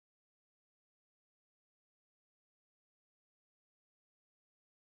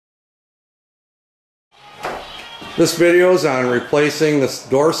This video is on replacing this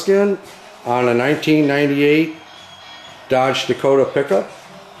door skin on a 1998 Dodge Dakota pickup.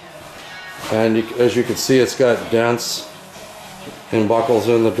 And as you can see, it's got dents and buckles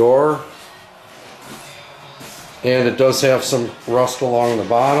in the door. And it does have some rust along the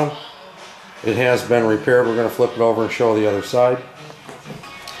bottom. It has been repaired. We're going to flip it over and show the other side.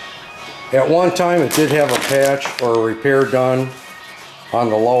 At one time it did have a patch or a repair done on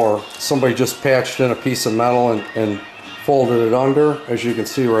the lower. Somebody just patched in a piece of metal and folded it under, as you can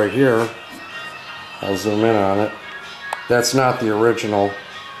see right here. I'll zoom in on it. That's not the original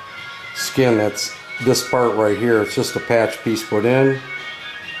skin. That's this part right here. It's just a patch piece put in.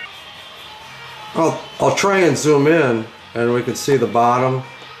 I'll try and zoom in and we can see the bottom.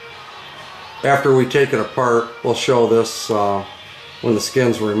 After we take it apart, we'll show this when the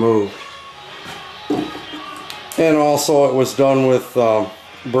skin's removed. And also it was done with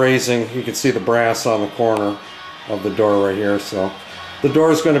brazing. You can see the brass on the corner of the door right here. So the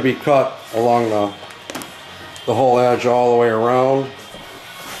door is going to be cut along the whole edge all the way around.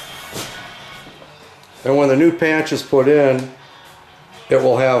 And when the new patch is put in, it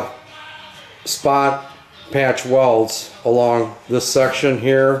will have spot patch welds along this section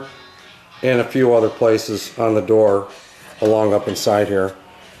here and a few other places on the door along up inside here.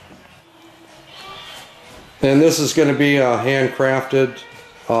 And this is going to be a handcrafted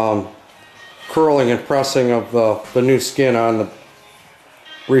curling and pressing of the new skin on the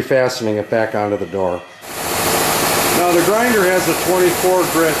refastening it back onto the door. Now the grinder has a 24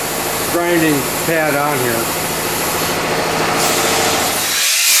 grit grinding pad on here.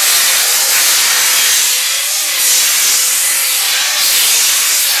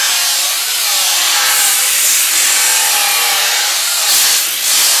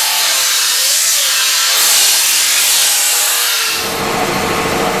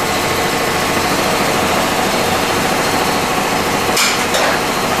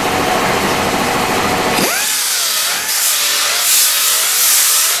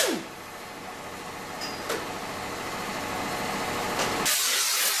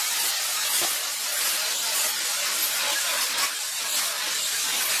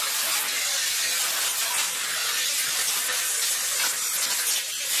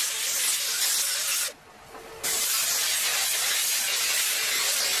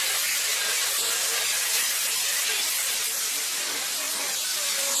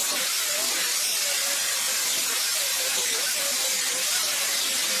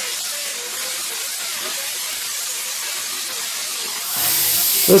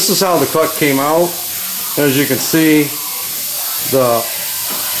 This is how the cut came out. As you can see, the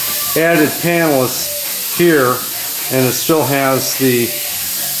added panel is here, and it still has the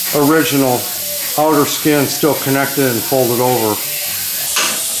original outer skin still connected and folded over.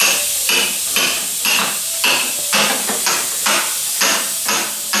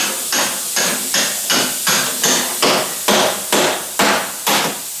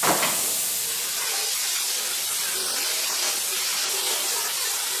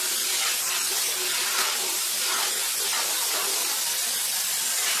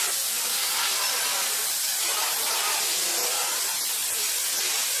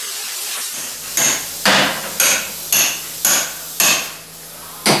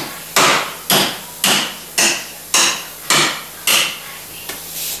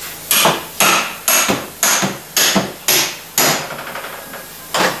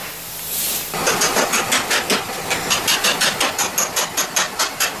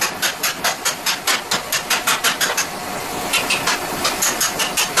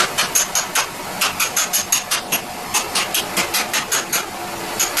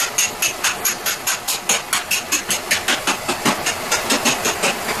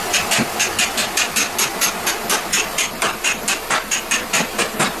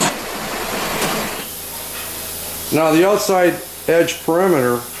 Now the outside edge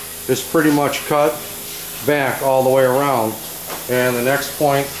perimeter is pretty much cut back all the way around, and the next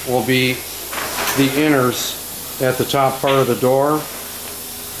point will be the inners at the top part of the door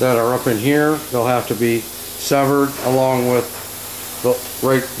that are up in here. They'll have to be severed along with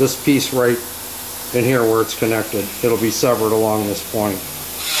this piece right in here where it's connected. It'll be severed along this point.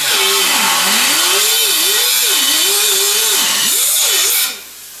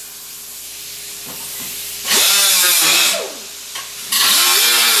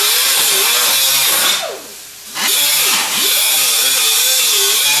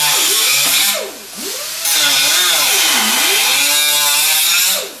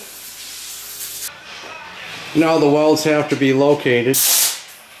 Now the welds have to be located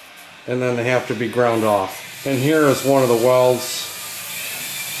and then they have to be ground off. And here is one of the welds,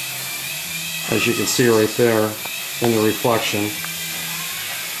 as you can see right there. in the reflection.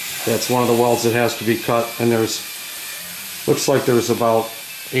 That's one of the welds that has to be cut, and looks like there's about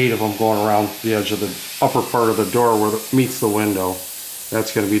 8 of them going around the edge of the upper part of the door where it meets the window.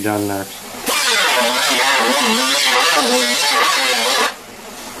 That's going to be done next.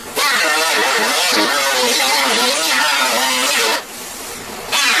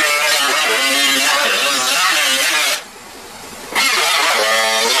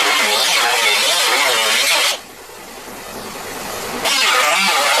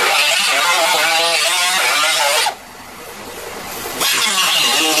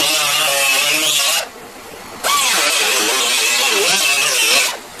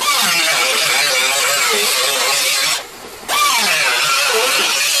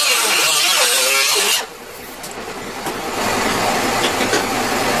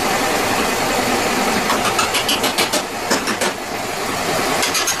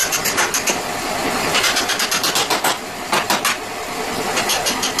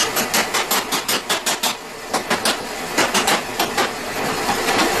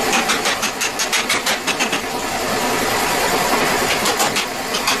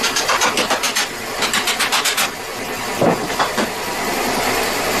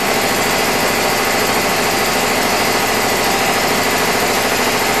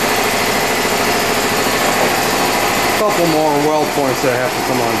 Couple more weld points that have to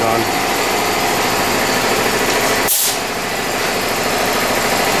come undone.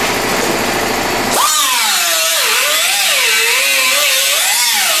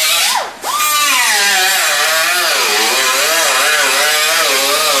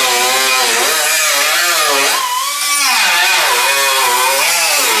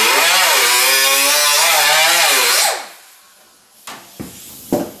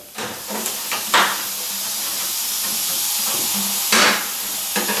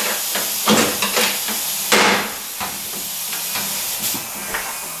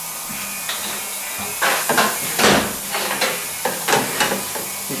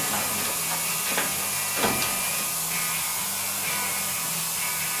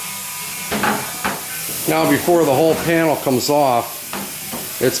 Now before the whole panel comes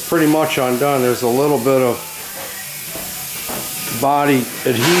off, it's pretty much undone. There's a little bit of body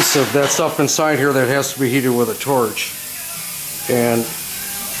adhesive that's up inside here that has to be heated with a torch. And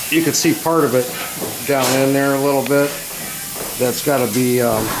you can see part of it down in there a little bit. That's got to be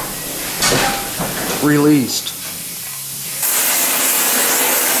released.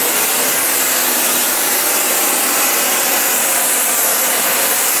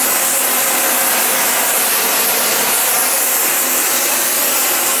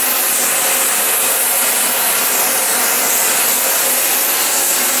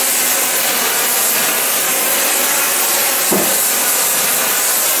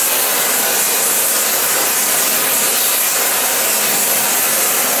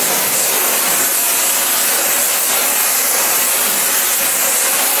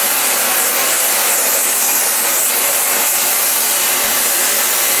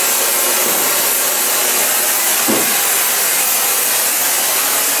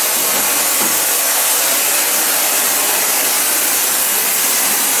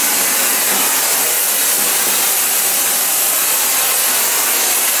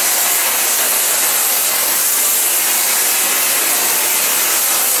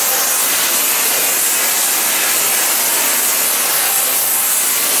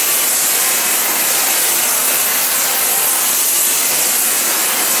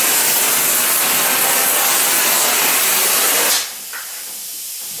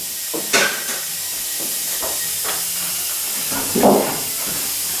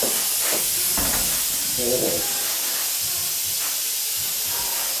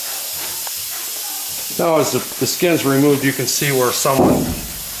 Now as the skin's removed, you can see where someone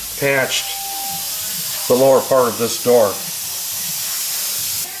patched the lower part of this door.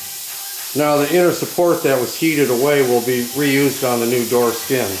 Now the inner support that was heated away will be reused on the new door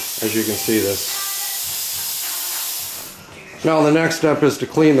skin, as you can see this. Now the next step is to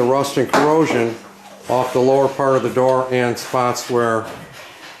clean the rust and corrosion off the lower part of the door and spots where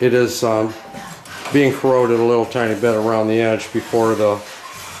it is being corroded a little tiny bit around the edge before the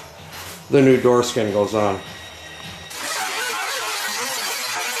new door skin goes on.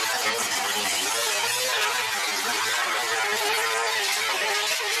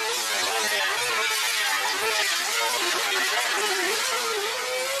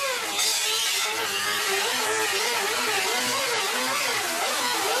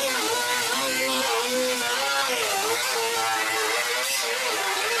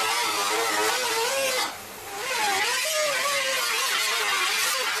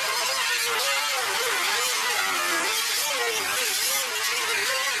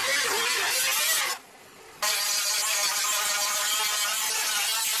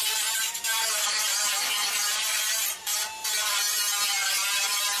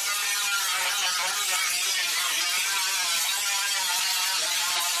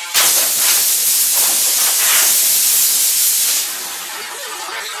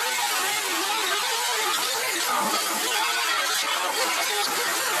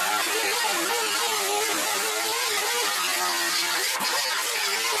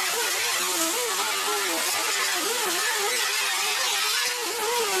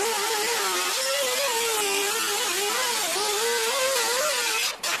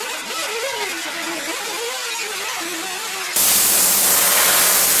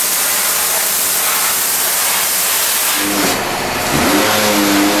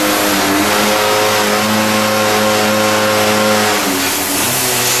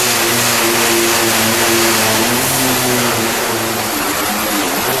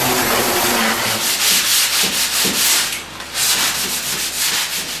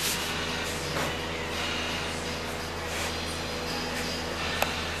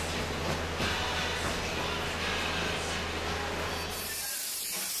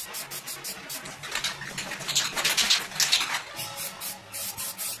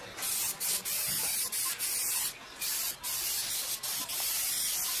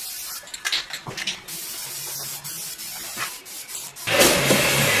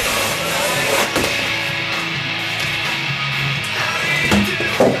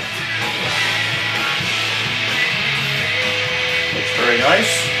 Very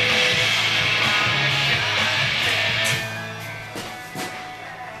nice.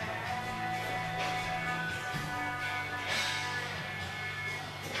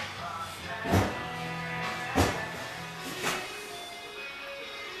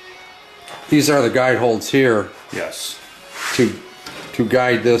 These are the guide holds here Yes. to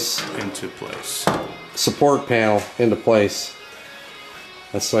guide this Into place. support panel into place.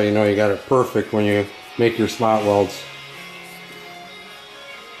 That's so you know you got it perfect when you make your spot welds.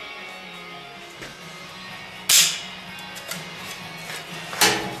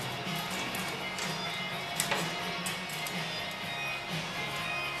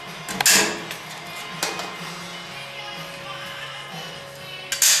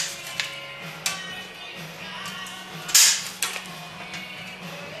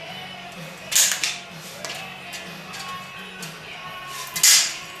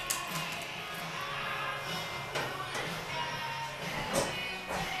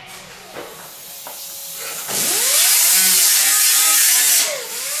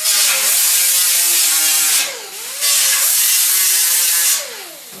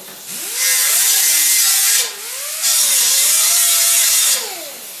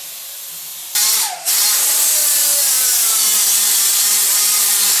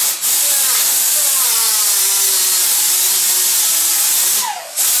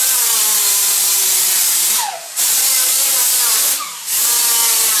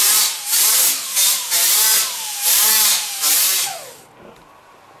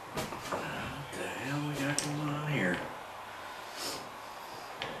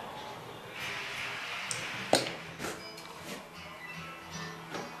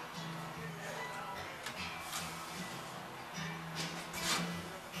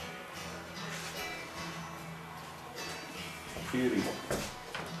 Beauty.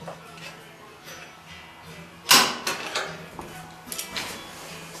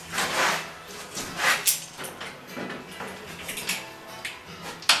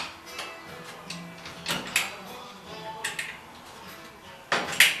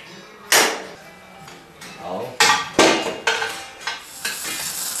 Oh.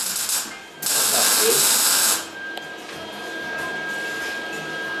 That's good.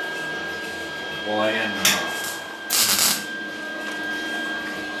 Well, I am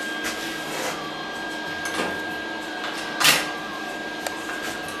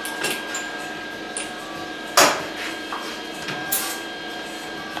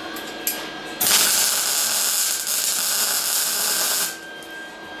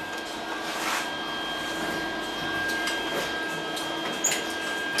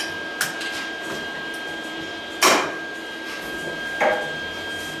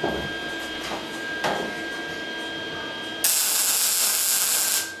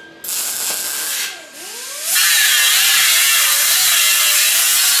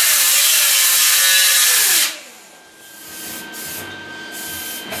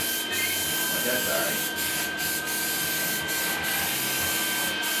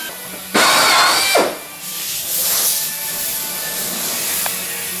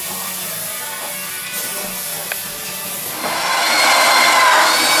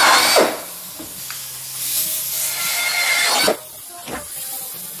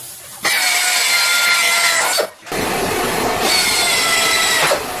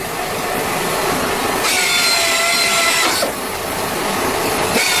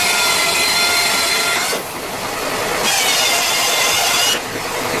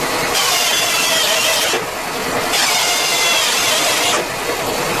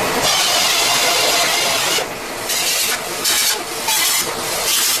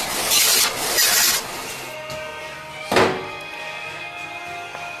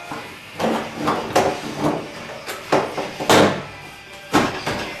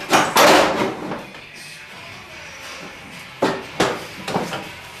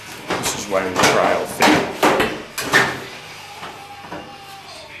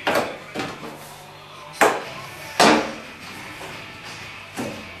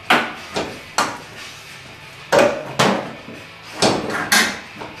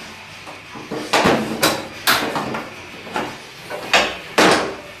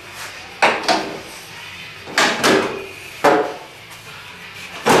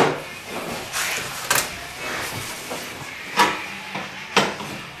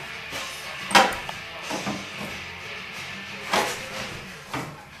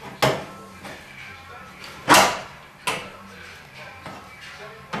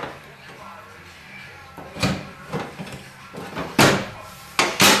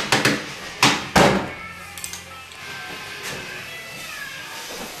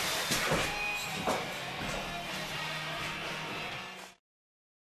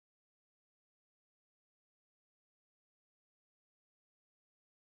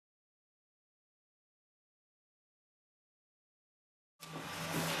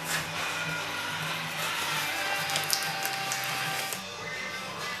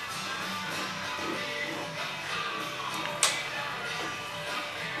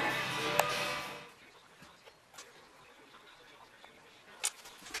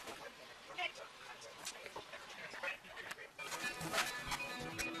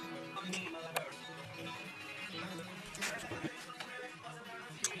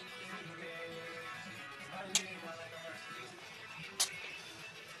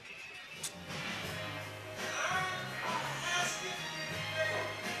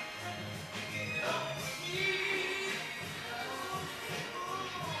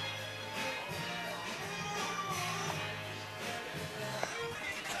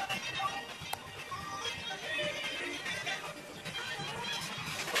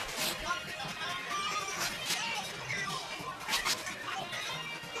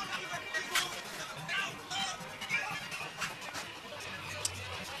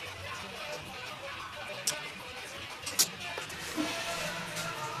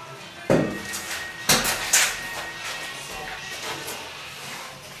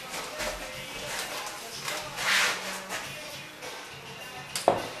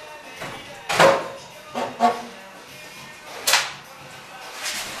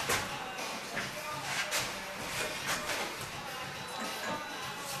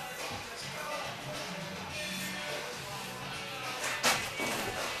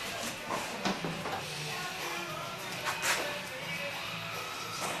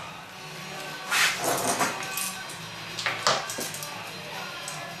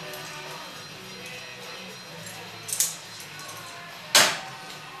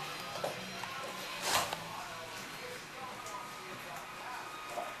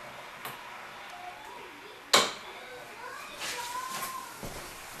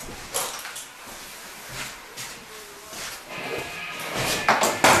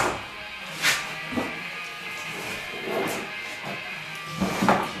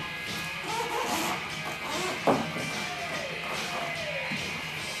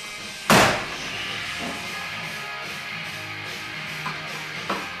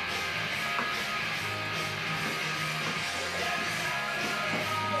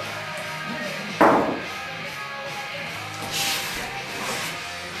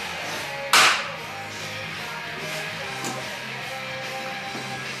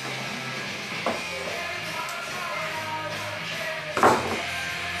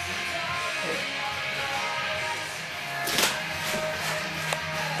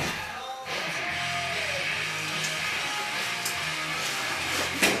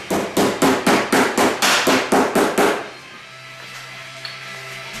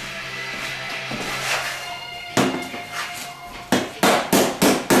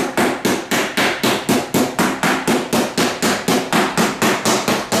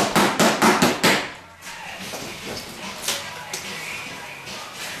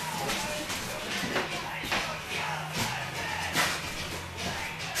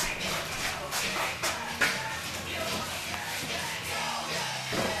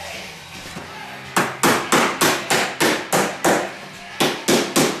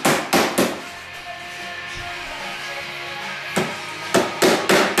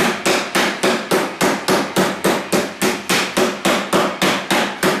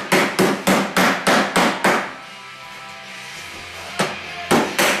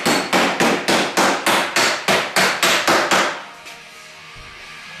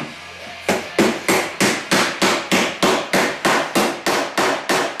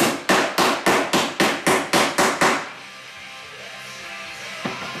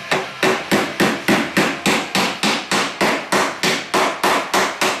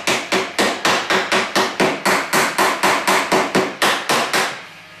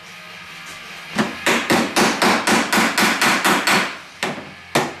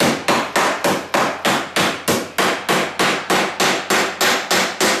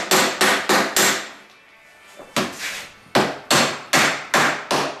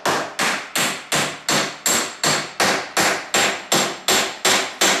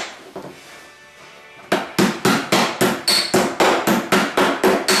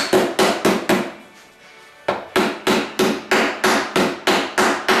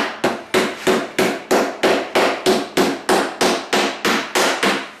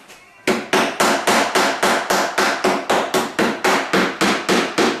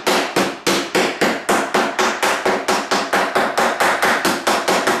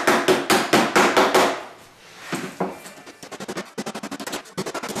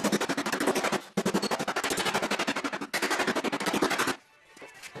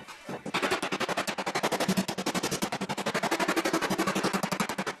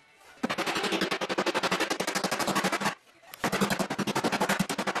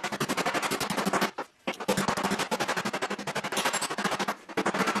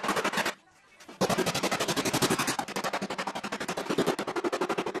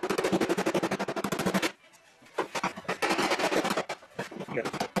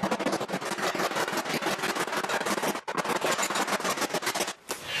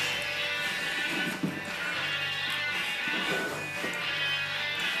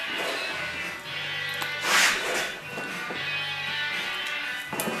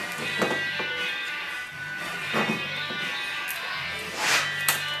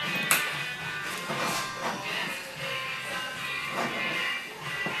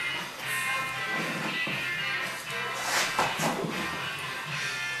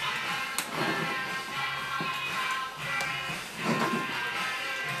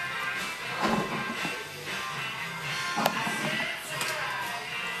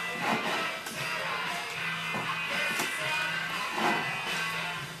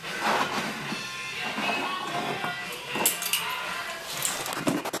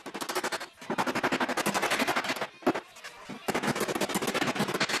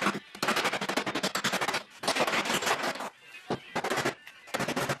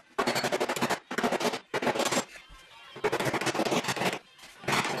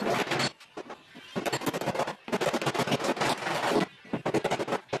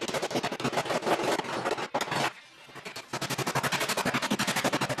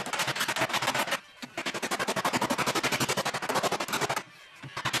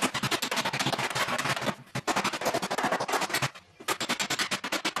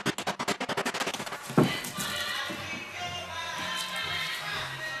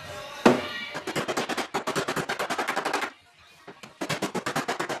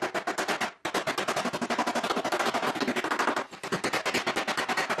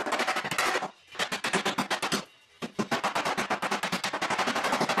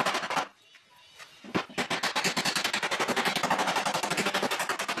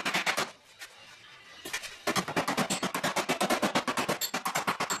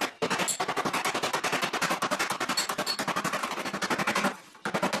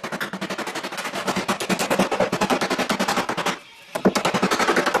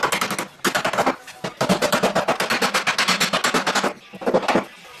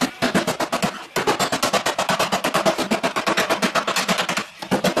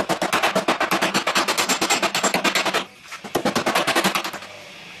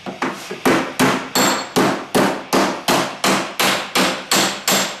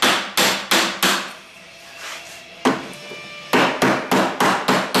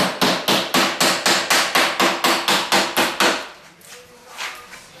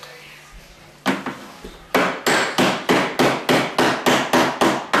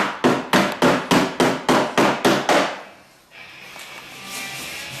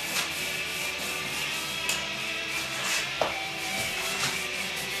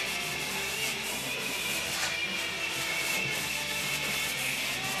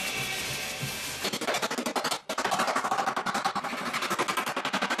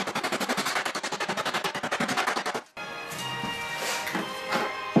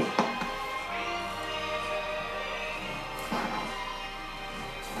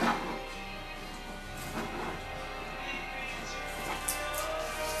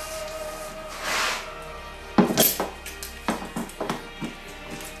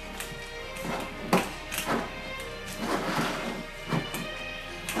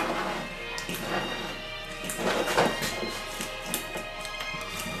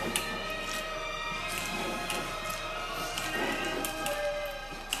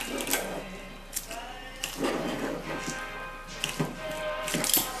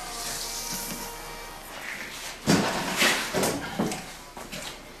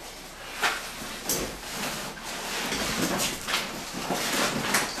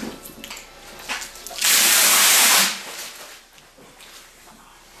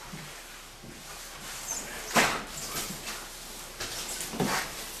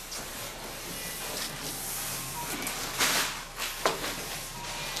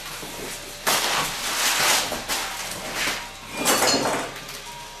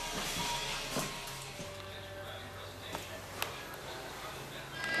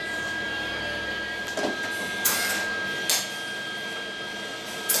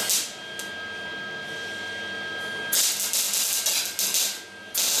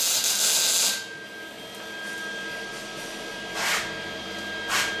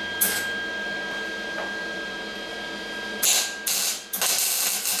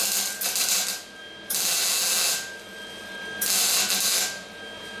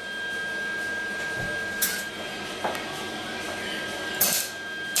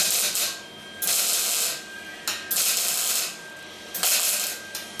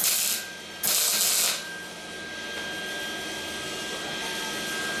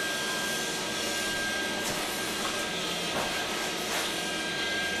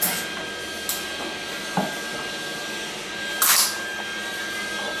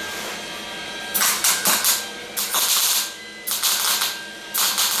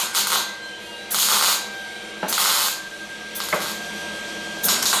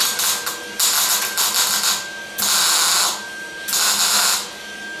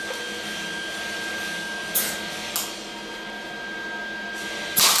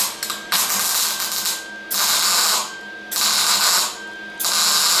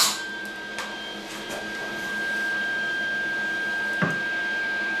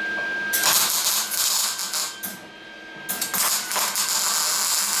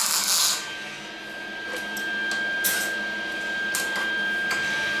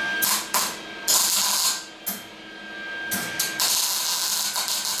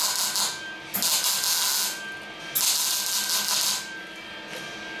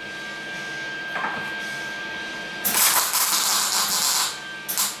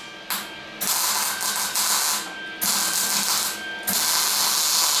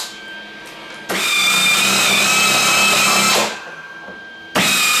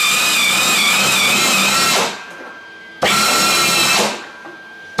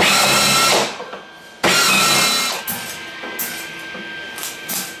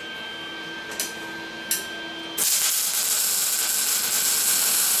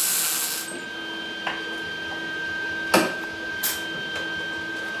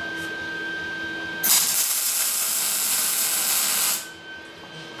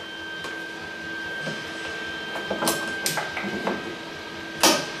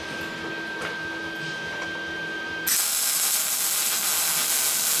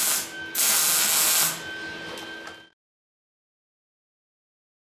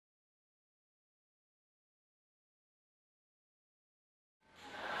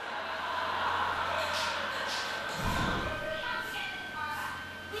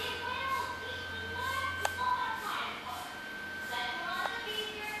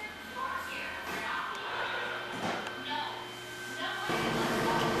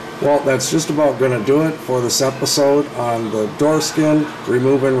Well, that's just about going to do it for this episode on the door skin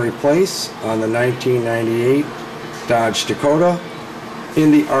remove and replace on the 1998 Dodge Dakota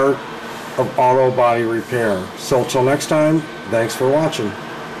in the art of auto body repair. So till next time, thanks for watching.